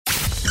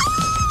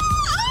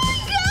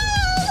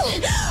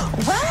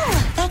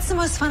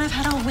most fun I've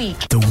had all week.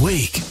 The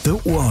week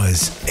that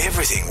was.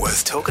 Everything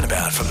worth talking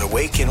about from the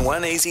week in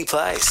one easy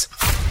place.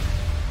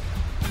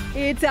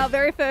 It's our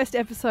very first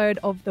episode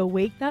of the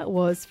week that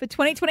was for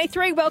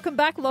 2023. Welcome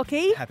back,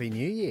 Lockie. Happy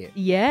New Year.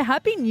 Yeah,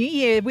 Happy New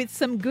Year with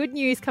some good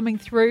news coming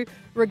through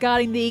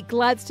regarding the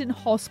Gladstone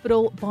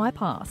Hospital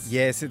bypass.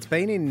 Yes, it's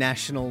been in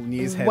national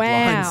news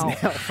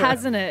headlines now.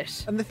 Hasn't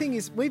it? And the thing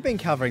is, we've been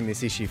covering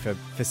this issue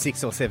for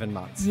 6 or 7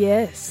 months.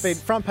 Yes. It's been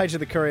front page of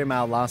the Courier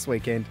Mail last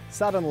weekend.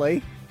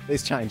 Suddenly,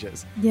 there's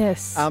changes.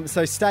 Yes.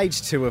 So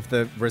stage 2 of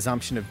the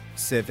resumption of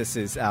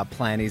services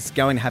plan is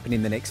going to happen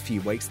in the next few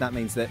weeks. That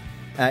means that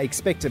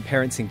expectant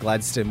parents in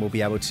Gladstone will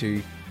be able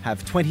to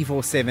have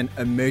 24/7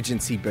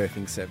 emergency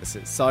birthing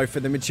services. So for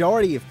the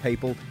majority of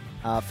people,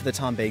 for the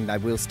time being, they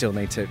will still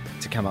need to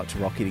come up to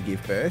Rocky to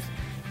give birth.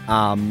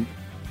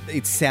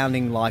 It's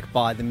sounding like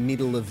by the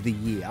middle of the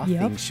year,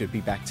 things should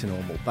be back to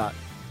normal. But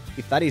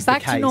if that is the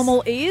case... Back to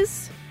normal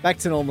is? Back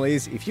to normal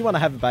is, if you want to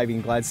have a baby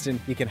in Gladstone,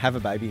 you can have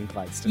a baby in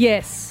Gladstone.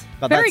 Yes.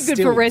 But very that's good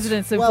still for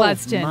residents of 12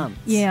 Gladstone. months.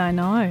 Yeah, I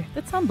know.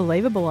 That's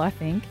unbelievable, I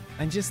think.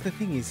 And just the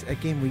thing is,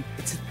 again,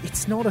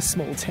 it's not a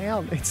small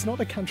town. It's not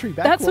a country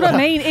backwater. That's what I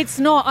mean. It's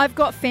not. I've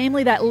got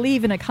family that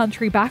live in a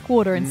country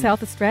backwater in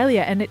South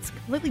Australia, and it's a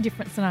completely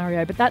different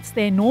scenario, but that's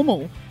their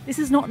normal. This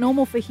is not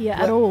normal for here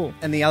at all.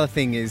 And the other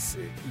thing is,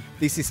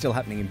 this is still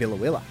happening in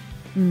Billawilla.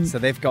 So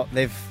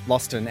they've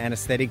lost an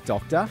anaesthetic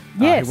doctor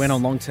who went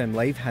on long-term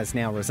leave, has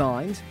now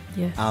resigned.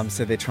 Yes.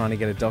 So they're trying to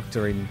get a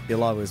doctor in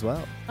Billow as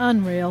well.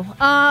 Unreal.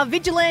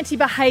 Vigilante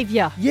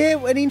behaviour. Yeah,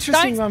 an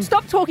interesting one. Don't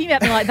stop talking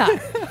about me like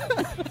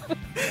that.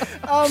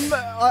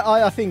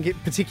 I think,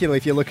 particularly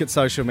if you look at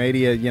social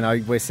media, you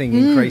know, we're seeing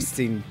increase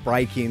in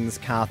break-ins,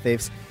 car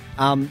thefts.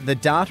 The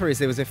data is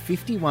there was a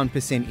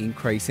 51%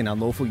 increase in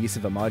unlawful use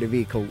of a motor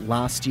vehicle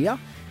last year.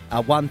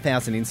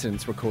 1,000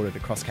 incidents recorded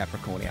across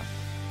Capricornia.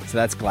 So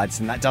that's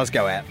Gladstone. That does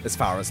go out as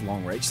far as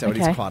Longreach, so it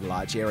is quite a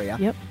large area.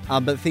 Yep.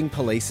 But the thing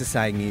police are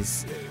saying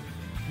is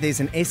there's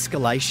an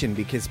escalation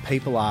because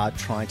people are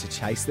trying to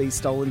chase these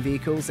stolen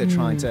vehicles. They're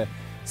trying to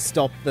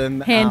stop them.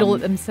 Handle it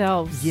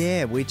themselves.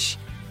 Yeah, which,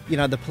 you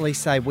know, the police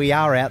say we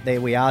are out there,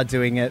 we are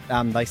doing it.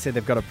 They said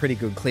they've got a pretty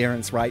good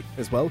clearance rate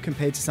as well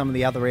compared to some of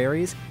the other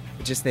areas.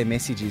 But just their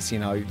message is, you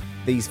know,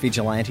 these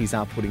vigilantes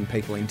are putting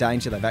people in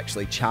danger. They've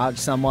actually charged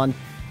someone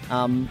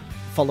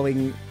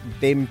following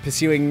them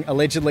pursuing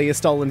allegedly a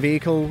stolen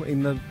vehicle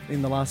in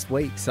the last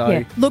week.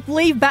 So Look,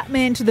 leave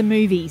Batman to the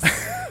movies.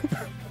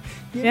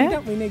 We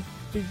need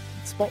big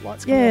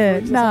spotlights coming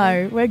off roofs or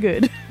something? We're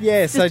good.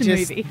 Yeah, so a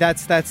just movie.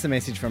 that's the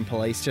message from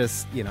police.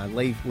 Just, you know,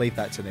 leave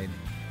that to them.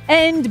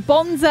 And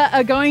Bonza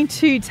are going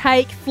to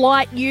take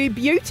Flight U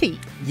Beauty.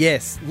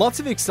 Yes, lots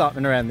of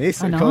excitement around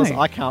this. I Of know. course,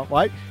 I can't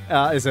wait.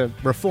 As a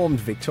reformed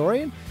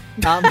Victorian.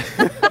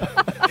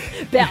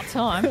 About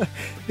time.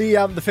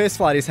 The first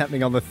flight is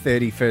happening on the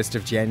 31st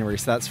of January,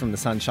 so that's from the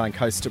Sunshine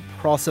Coast to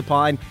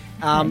Proserpine.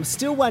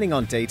 Still waiting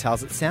on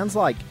details. It sounds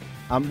like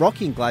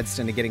Rocky and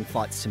Gladstone are getting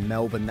flights to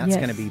Melbourne. That's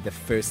going to be the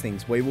first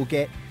things we will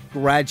get.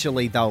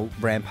 Gradually, they'll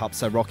ramp up,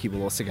 so Rocky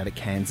will also go to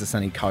Kansas,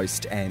 Sunny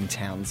Coast and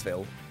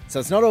Townsville. So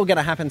it's not all going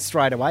to happen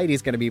straight away. It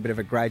is going to be a bit of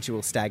a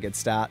gradual, staggered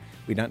start.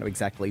 We don't know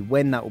exactly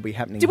when that will be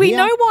happening. Do we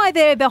know why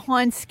they're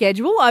behind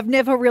schedule? I've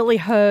never really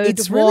heard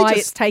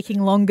it's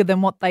taking longer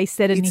than what they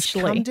said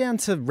initially. It's come down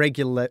to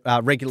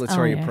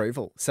regulatory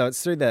approval. So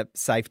it's through the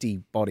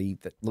safety body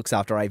that looks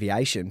after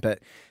aviation. But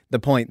the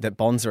point that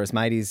Bonza has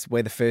made is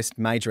we're the first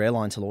major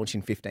airline to launch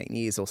in 15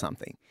 years or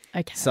something.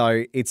 Okay.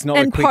 So it's not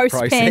a quick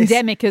process. And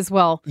post-pandemic as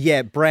well.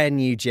 Yeah, brand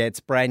new jets,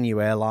 brand new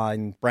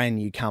airline, brand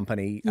new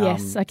company.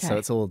 Yes, okay. So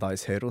it's all of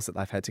those hurdles that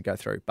they've had to go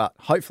through. But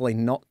hopefully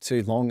not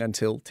too long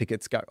until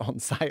tickets go on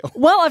sale.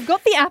 Well, I've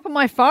got the app on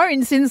my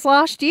phone since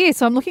last year,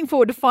 so I'm looking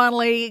forward to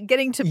finally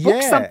getting to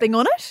book something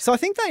on it. So I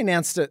think they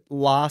announced it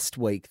last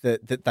week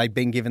that they've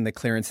been given the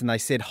clearance, and they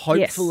said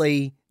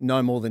hopefully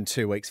no more than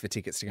 2 weeks for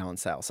tickets to go on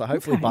sale. So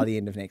hopefully by the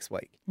end of next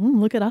week.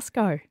 Look at us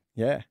go.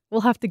 Yeah.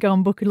 We'll have to go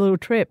and book a little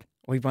trip.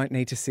 We won't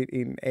need to sit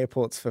in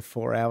airports for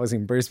 4 hours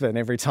in Brisbane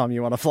every time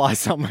you want to fly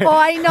somewhere.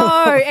 I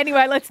know.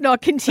 Anyway, let's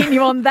not continue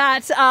on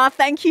that.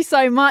 Thank you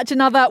so much.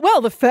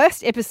 The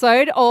first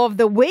episode of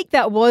the week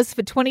that was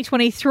for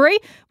 2023.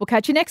 We'll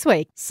catch you next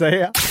week. See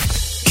ya.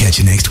 Catch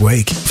you next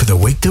week for the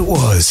week that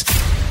was.